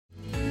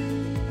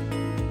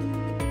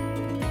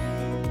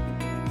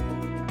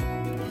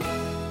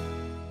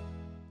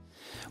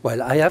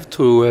Well, I have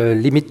to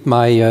limit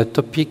my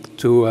topic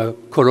to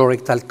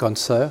colorectal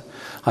cancer.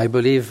 I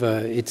believe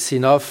it's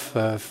enough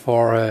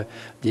for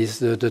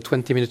the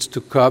 20 minutes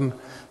to come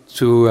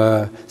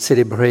to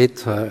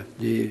celebrate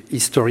the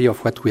history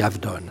of what we have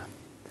done.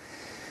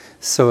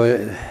 So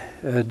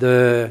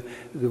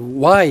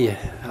why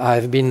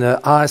I've been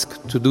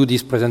asked to do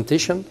this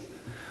presentation,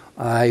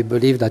 I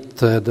believe that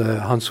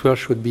the answer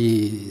should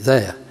be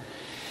there.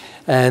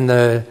 And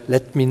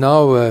let me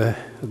now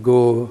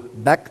go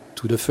back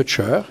to the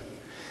future.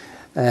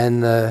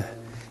 And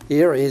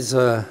here is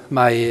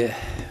my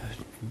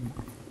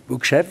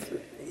bookshelf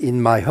in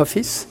my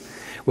office,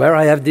 where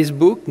I have this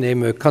book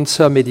named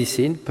Cancer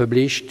Medicine,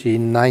 published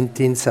in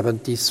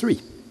 1973.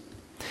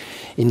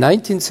 In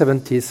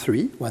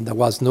 1973, when there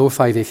was no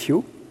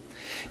 5FU,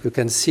 you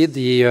can see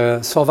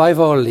the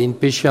survival in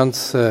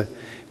patients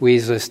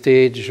with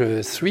stage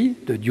 3,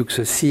 the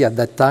Dukes C at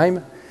that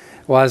time,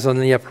 was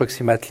only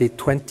approximately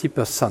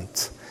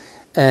 20%.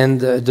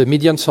 And the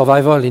median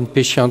survival in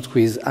patients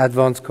with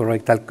advanced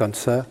colorectal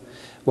cancer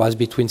was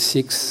between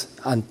 6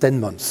 and 10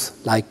 months,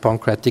 like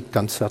pancreatic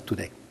cancer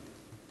today.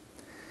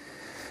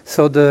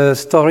 So the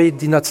story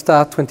did not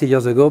start 20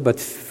 years ago,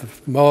 but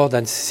more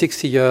than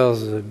 60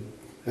 years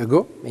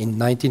ago, in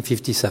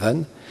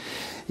 1957.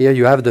 Here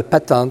you have the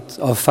patent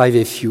of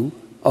 5FU,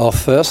 our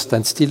first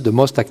and still the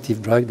most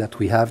active drug that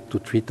we have to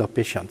treat our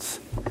patients.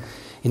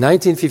 In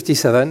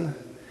 1957,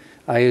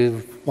 I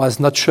was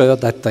not sure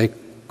that I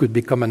could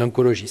become an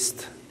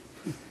oncologist.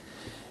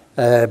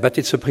 But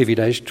it's a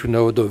privilege to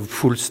know the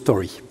full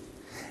story.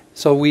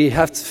 So we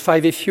have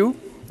 5FU,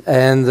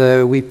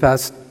 and we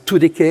passed 2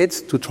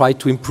 decades to try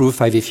to improve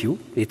 5FU.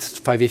 It's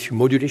 5FU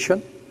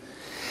modulation.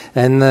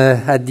 And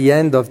at the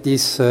end of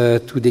these 2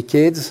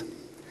 decades,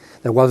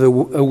 there was a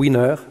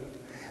winner,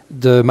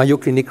 the Mayo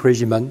Clinic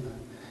regimen,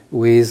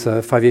 with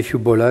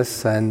 5FU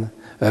bolus and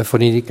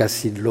folinic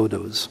acid low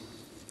dose.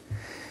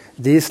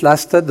 This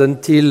lasted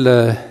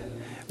until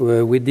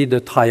we did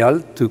a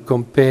trial to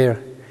compare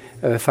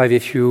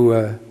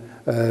 5FU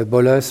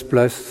bolus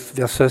plus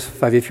versus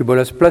 5FU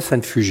bolus plus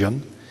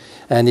infusion,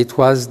 and it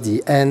was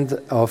the end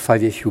of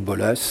 5FU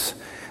bolus,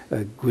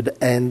 a good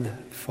end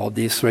for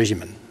this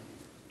regimen.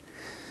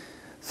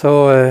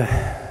 So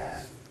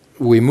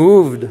we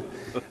moved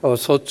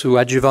also to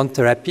adjuvant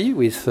therapy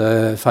with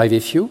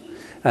 5FU,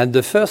 and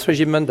the first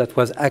regimen that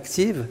was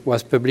active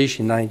was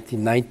published in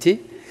 1990,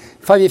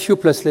 5FU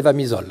plus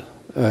levamisole,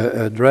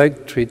 a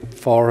drug treated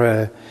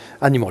for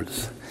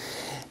animals.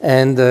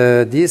 And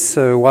this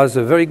was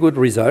a very good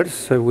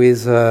result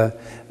with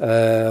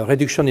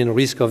reduction in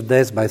risk of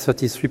death by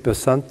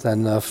 33%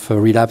 and of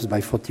relapse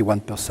by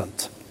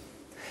 41%.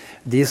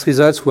 These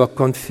results were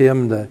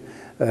confirmed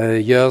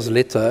years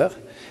later,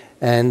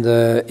 and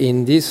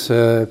in these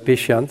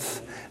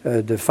patients,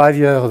 the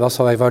 5-year overall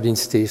survival in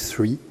stage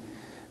 3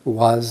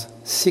 was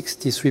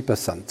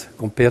 63%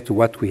 compared to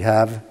what we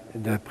have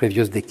in the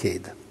previous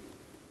decade.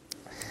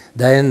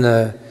 Then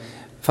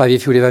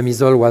 5FU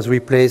levamisole was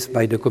replaced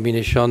by the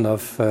combination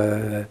of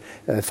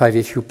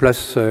 5FU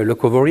plus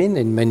leucovorin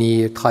in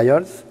many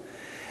trials.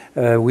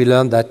 We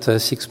learned that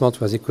 6 months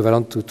was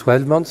equivalent to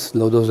 12 months,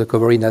 low-dose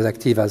leucovorin as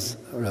active as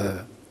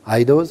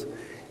high dose,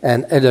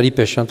 and elderly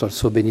patients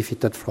also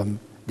benefited from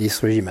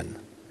this regimen.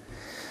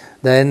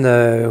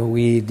 Then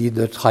we did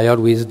a trial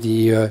with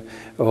the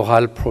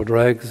oral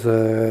prodrugs,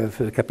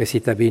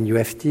 capecitabine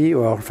UFT,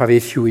 or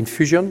 5FU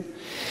infusion,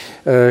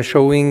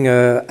 showing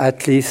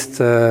at least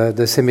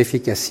the same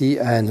efficacy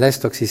and less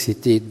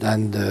toxicity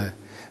than the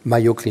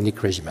Mayo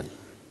Clinic regimen.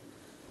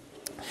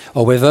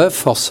 However,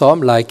 for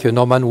some, like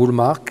Norman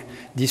Woolmark,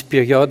 this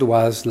period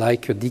was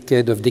like a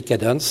decade of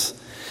decadence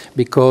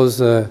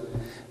because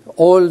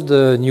all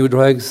the new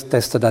drugs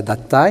tested at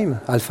that time,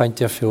 alpha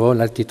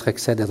interferon,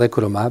 altitrexate, and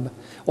recolumab,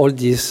 all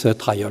these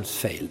trials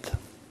failed.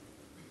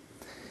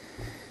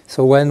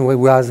 So when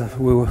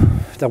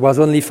there was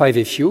only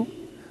 5FU,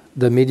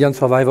 the median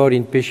survival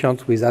in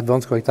patients with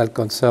advanced colorectal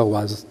cancer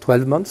was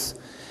 12 months,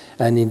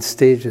 and in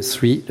stage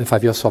 3, the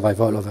 5-year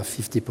survival over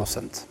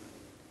 50%.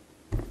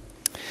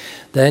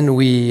 Then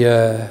we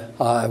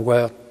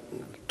were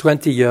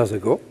 20 years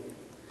ago,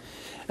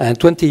 and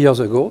 20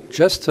 years ago,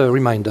 just a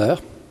reminder,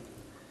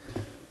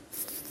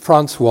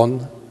 France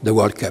won the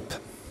World Cup.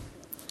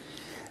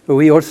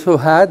 We also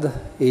had,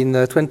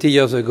 20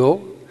 years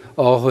ago,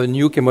 our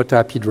new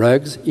chemotherapy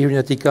drugs,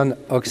 irinotecan,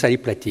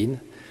 oxaliplatin.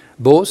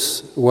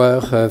 Both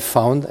were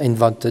found,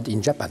 invented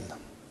in Japan.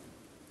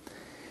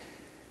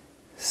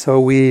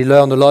 So we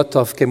learned a lot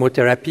of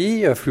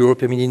chemotherapy.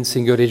 Fluoropyrimidine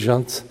single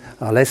agents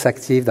are less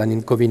active than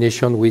in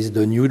combination with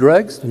the new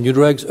drugs. The new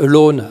drugs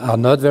alone are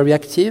not very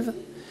active.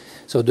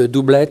 So the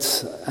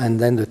doublets and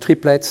then the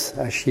triplets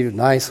achieve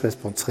nice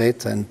response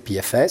rate and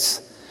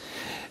PFS.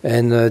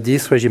 And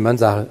these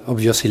regimens are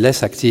obviously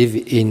less active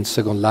in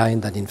second line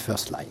than in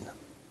first line.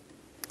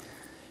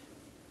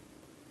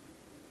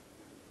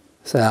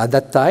 So at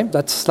that time,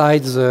 that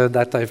slides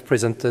that I've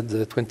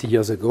presented 20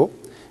 years ago,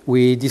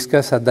 we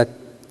discussed at that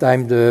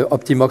time the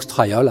Optimox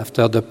trial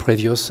after the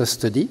previous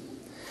study,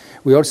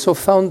 We also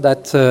found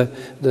that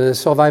the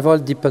survival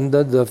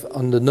depended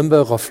on the number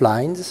of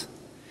lines,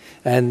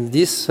 and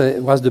this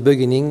was the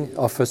beginning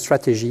of a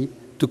strategy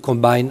to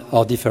combine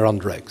our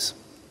different drugs.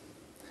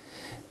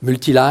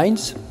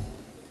 Multi-lines,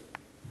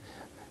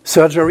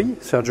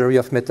 surgery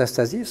of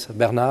metastasis.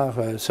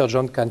 Bernard,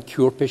 surgeon, can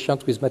cure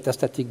patients with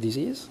metastatic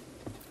disease.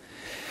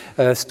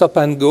 Stop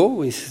and go,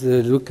 we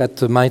look at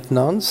the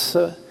maintenance,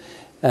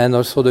 and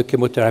also the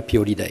chemotherapy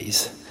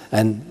holidays.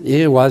 And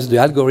here was the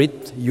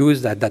algorithm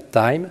used at that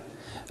time.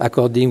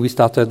 We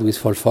started with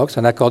FOLFOX,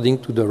 and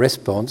according to the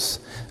response,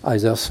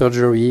 either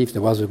surgery, if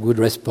there was a good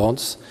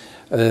response,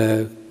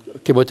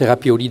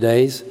 chemotherapy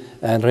holidays,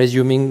 and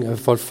resuming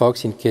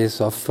FOLFOX in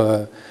case of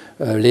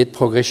late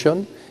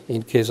progression.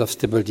 In case of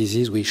stable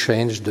disease, we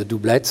changed the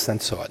doublets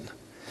and so on.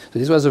 So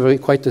this was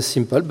quite a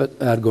simple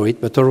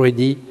algorithm, but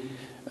already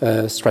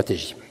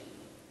strategy.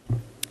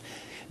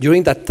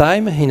 During that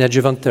time, in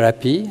adjuvant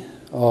therapy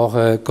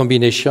or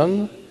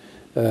combination,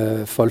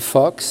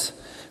 FOLFOX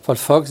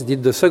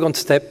did the second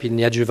step in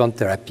the adjuvant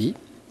therapy,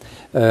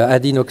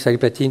 adding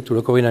oxaliplatin to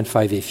leucovorin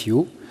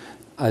 5-FU.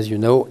 As you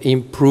know,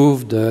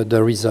 improved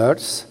the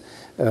results,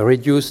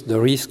 reduced the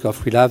risk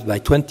of relapse by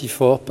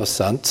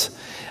 24%,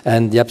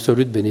 and the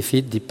absolute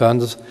benefit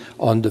depends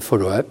on the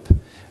follow-up.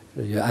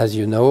 As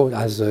you know,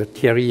 as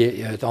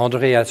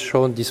André has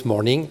shown this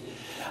morning,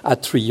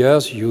 at 3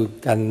 years you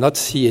cannot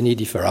see any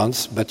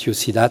difference, but you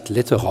see that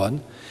later on.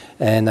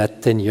 And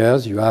at 10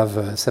 years you have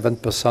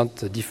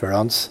 7%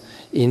 difference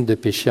in the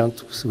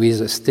patient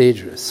with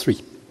stage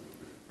 3.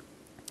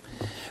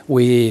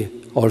 We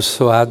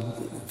also had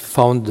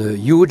found a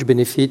huge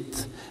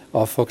benefit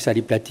of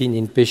oxaliplatin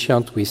in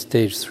patients with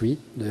stage 3.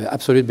 The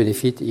absolute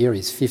benefit here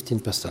is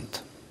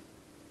 15%.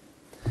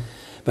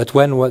 But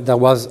when there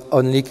was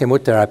only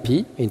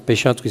chemotherapy in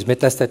patients with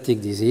metastatic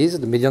disease,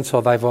 the median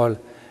survival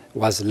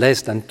was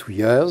less than 2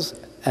 years,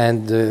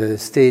 and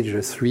stage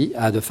 3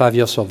 had a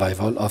 5-year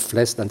survival of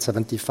less than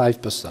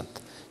 75%.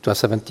 It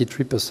was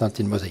 73%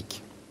 in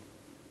MOSAIC.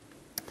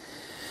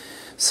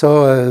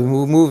 So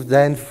we moved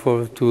then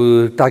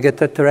to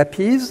targeted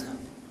therapies.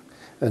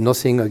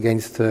 Nothing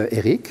against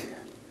Eric.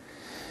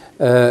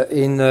 We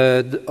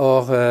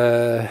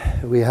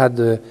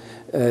had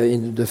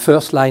in the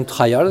first-line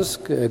trials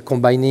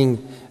combining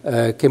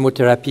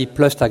chemotherapy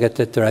plus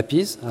targeted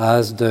therapies,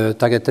 as the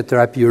targeted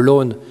therapy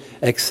alone,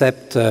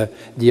 except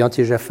the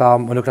anti-EGFR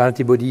monoclonal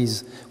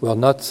antibodies, were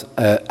not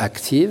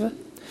active.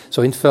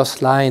 So in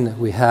first line,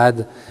 we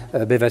had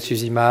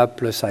bevacizumab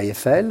plus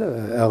IFL,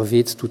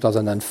 Hurwitz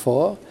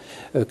 2004,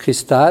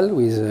 Crystal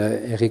with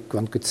Eric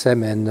van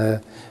Kutsem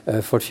and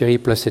FOLFIRI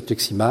plus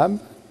cetuximab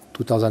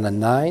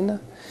 2009,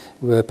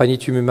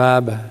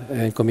 panitumumab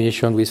in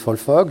combination with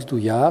FOLFOX,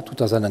 DUYA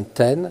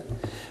 2010,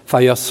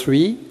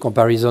 FIRE3,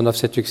 comparison of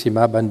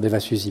cetuximab and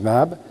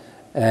bevacizumab,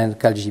 and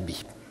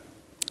CALGB.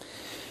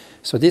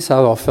 So these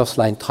are our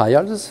first-line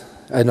trials,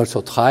 and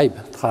also TRIBE,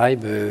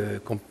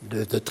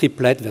 the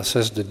triplet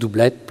versus the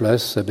doublet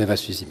plus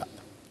bevacizumab.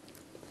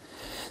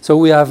 So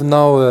we have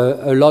now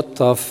a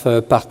lot of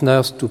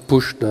partners to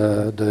push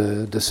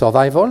the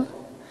survival.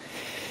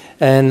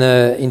 And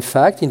in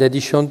fact, in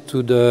addition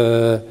to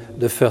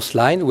the first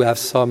line, we have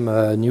some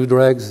new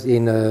drugs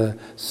in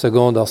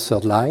second or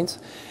third lines.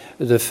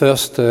 The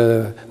first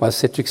was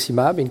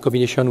cetuximab in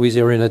combination with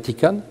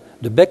irinotecan.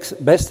 The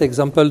best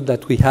example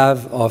that we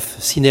have of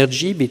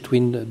synergy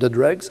between the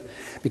drugs,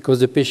 because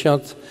the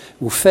patients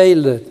who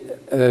failed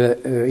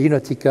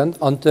irinotecan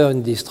enter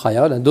in this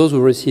trial, and those who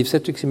received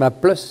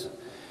cetuximab plus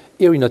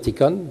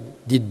irinotecan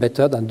did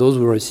better than those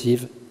who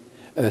received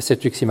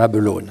cetuximab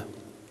alone.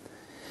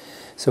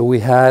 So we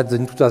had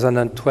in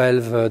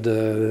 2012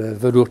 the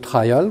VELOUR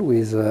trial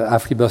with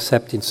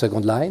aflibercept in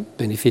second line,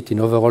 benefit in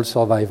overall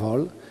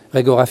survival,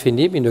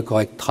 regorafenib in the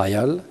correct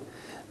trial,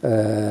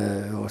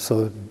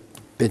 also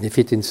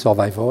benefit in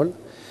survival,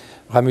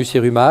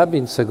 ramucirumab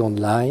in second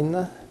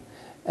line,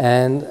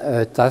 and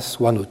TAS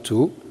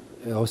 102,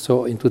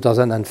 also in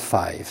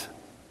 2005.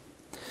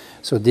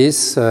 So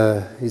this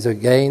is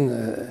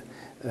again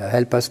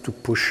help us to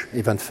push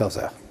even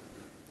further.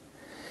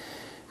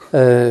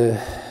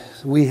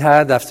 We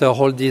had, after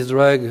all this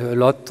drug, a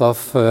lot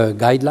of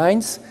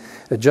guidelines.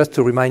 Just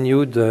to remind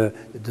you, the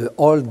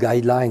old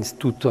guidelines,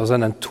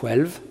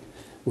 2012,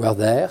 were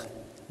there.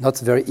 Not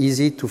very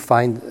easy to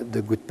find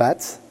the good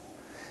paths.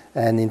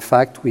 And in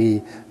fact,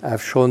 we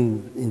have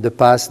shown in the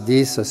past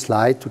this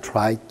slide to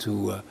try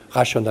to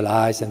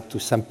rationalize and to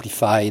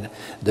simplify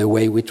the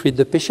way we treat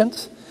the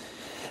patients.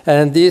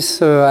 And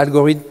this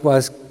algorithm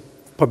was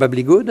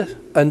probably good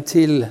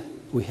until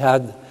we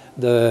had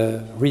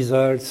the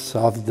results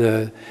of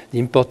the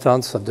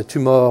importance of the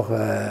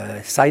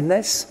tumor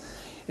sidedness,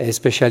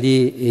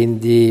 especially in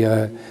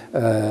the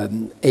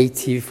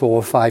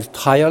 8405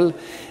 trial,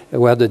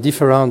 where the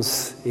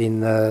difference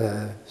in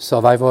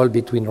survival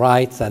between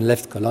right and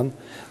left column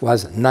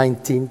was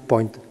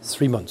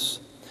 19.3 months.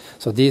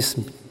 So this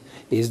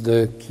is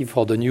the key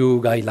for the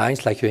new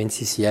guidelines, like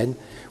NCCN,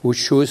 who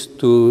choose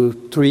to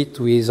treat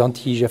with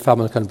anti-EGFR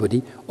monoclonal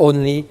antibody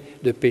only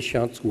the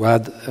patients who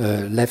had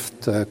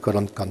left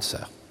colon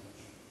cancer.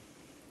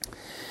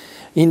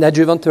 In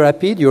adjuvant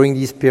therapy during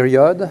this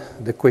period,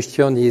 the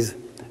question is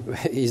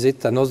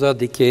it another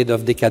decade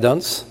of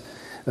decadence?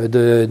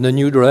 The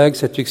new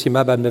drugs,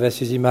 cetuximab and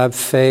bevacizumab,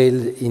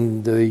 failed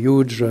in the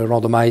huge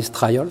randomized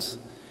trials.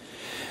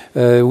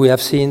 We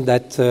have seen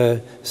that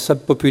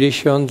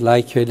subpopulations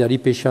like elderly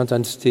patients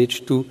and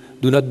stage 2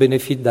 do not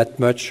benefit that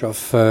much of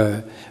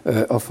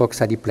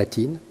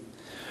oxaliplatin.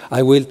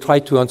 I will try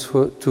to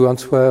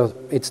answer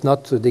it's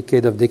not a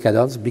decade of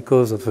decadence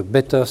because of a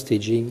better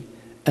staging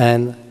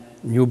and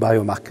new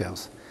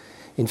biomarkers.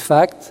 In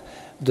fact,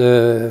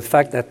 the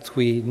fact that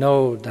we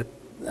know that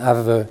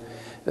have a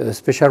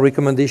special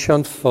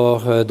recommendation for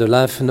the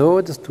lymph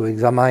nodes to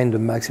examine the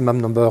maximum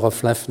number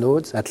of lymph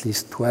nodes, at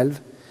least 12.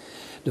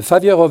 The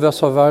 5-year overall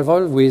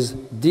survival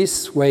with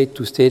this way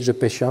to stage the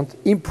patient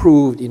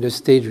improved in the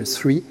stage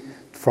 3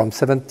 from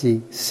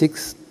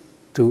 76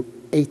 to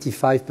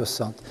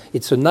 85%.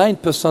 It's a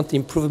 9%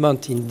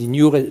 improvement in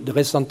the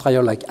recent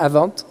trial like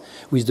Avant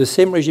with the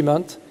same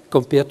regimen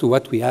compared to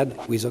what we had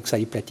with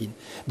oxaliplatin.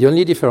 The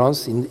only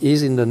difference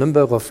is in the number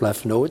of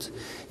lymph nodes,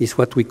 is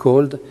what we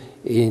called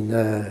in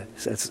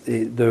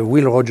the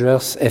Will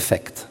Rogers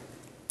effect.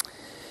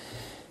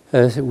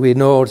 We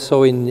know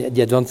also in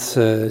the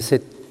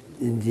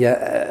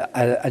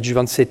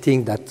adjuvant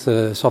setting that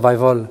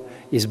survival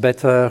is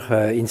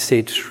better in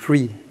stage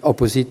 3,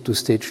 opposite to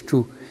stage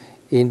 2,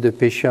 in the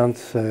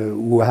patients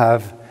who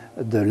have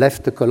the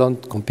left colon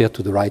compared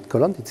to the right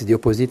colon. It's the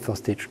opposite for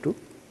stage 2.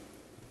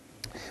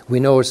 We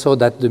know also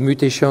that the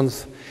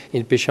mutations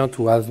in patients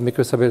who have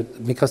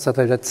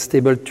microsatellite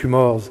stable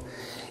tumors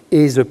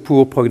is a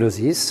poor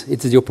prognosis.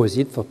 It's the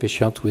opposite for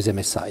patients with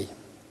MSI.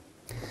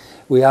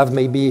 We have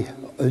maybe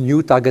a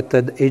new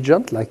targeted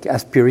agent like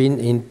aspirin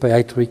in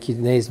pyruvate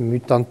kinase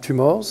mutant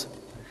tumors.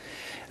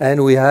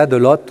 And we had a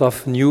lot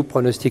of new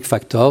prognostic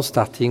factors,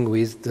 starting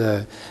with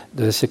the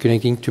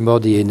circulating tumor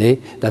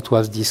DNA that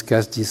was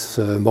discussed this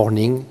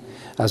morning,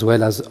 as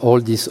well as all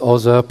these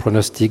other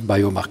prognostic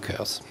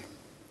biomarkers.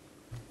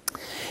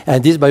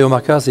 And these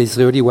biomarkers is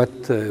really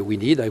what we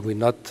need. I will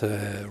not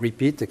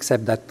repeat,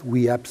 except that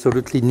we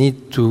absolutely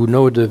need to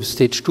know the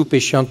stage 2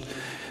 patient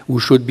who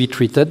should be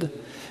treated,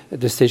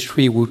 the stage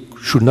 3 who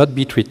should not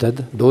be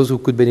treated, those who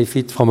could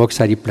benefit from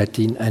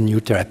oxaliplatin and new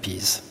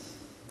therapies.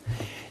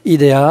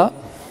 IDEA,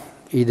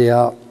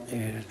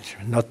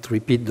 not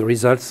repeat the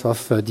results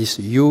of this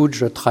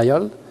huge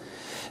trial,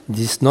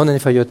 this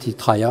non-inferiority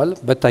trial,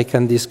 but I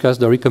can discuss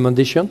the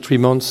recommendation, 3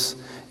 months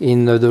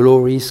in the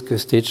low-risk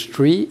stage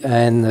 3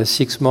 and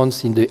 6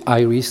 months in the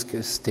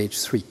high-risk stage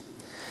 3.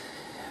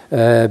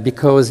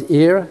 Because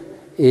here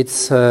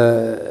it's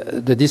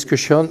the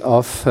discussion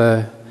of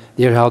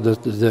here are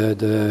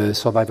the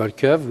survival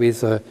curve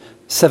with a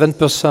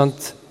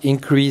 7%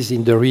 increase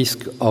in the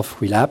risk of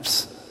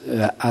relapse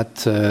at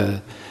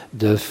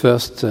the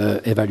first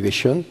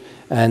evaluation,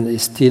 and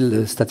is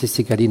still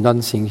statistically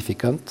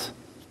non-significant.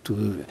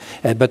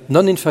 But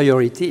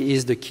non-inferiority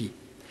is the key.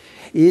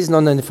 Is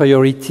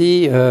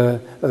non-inferiority a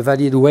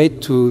valid way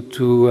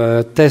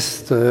to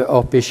test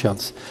our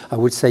patients? I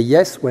would say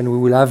yes, when we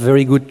will have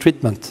very good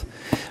treatment.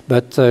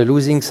 But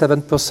losing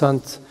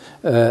 7%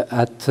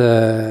 at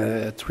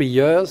 3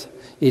 years,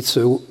 it's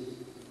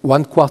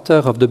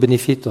 1/4 of the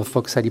benefit of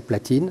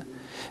oxaliplatin.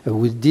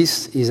 With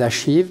this is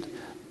achieved,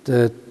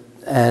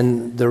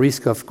 and the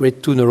risk of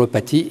grade 2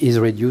 neuropathy is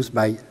reduced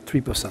by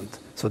 3%.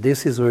 So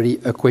this is really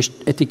an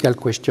ethical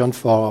question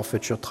for our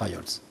future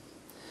trials.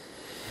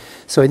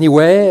 So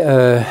anyway,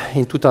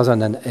 in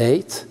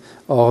 2008,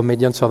 our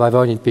median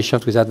survival in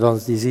patients with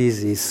advanced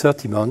disease is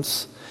 30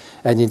 months,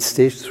 and in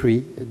stage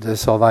 3, the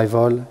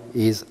survival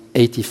is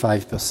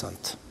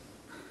 85%.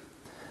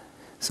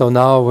 So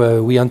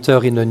now we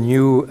enter in a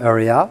new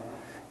area,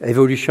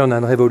 evolution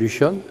and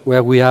revolution,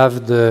 where we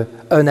have the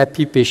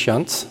unhappy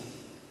patients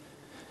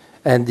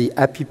and the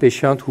happy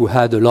patient who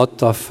had a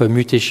lot of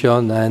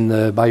mutation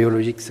and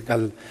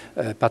biological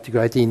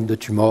particularity in the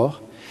tumor.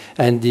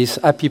 And this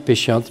happy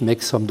patient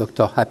makes some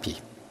doctor happy.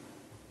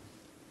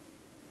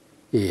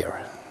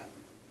 Here.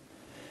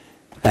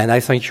 And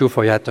I thank you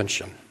for your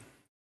attention.